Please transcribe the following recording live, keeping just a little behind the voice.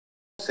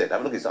it.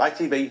 Have a look. It's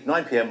ITV,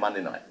 9 p.m.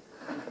 Monday night.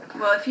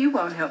 Well, if you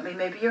won't help me,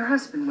 maybe your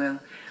husband will.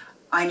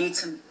 I need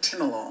some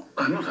Timolol.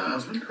 I'm not her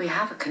husband. We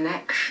have a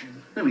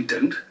connection. No, we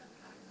don't.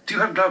 Do you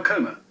have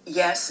glaucoma?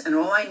 Yes, and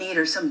all I need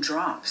are some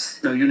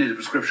drops. No, you need a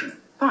prescription.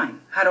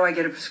 Fine. How do I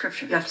get a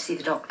prescription? You have to see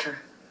the doctor.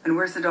 And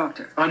where's the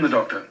doctor? I'm the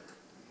doctor.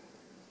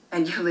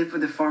 And you live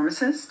with a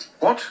pharmacist?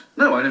 What?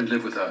 No, I don't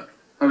live with her.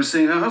 I was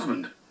seeing her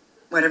husband.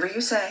 Whatever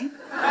you say.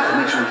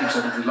 I'll make sure he keeps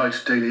up with the light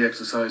daily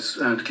exercise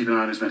and keep an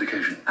eye on his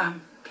medication.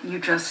 Can you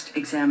just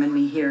examine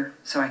me here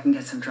so I can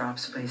get some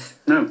drops, please?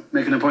 No,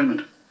 make an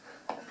appointment.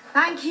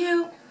 Thank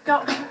you,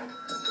 doctor.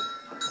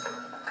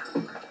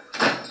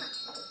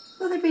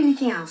 Will there be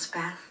anything else,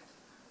 Beth?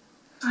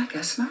 I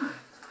guess not.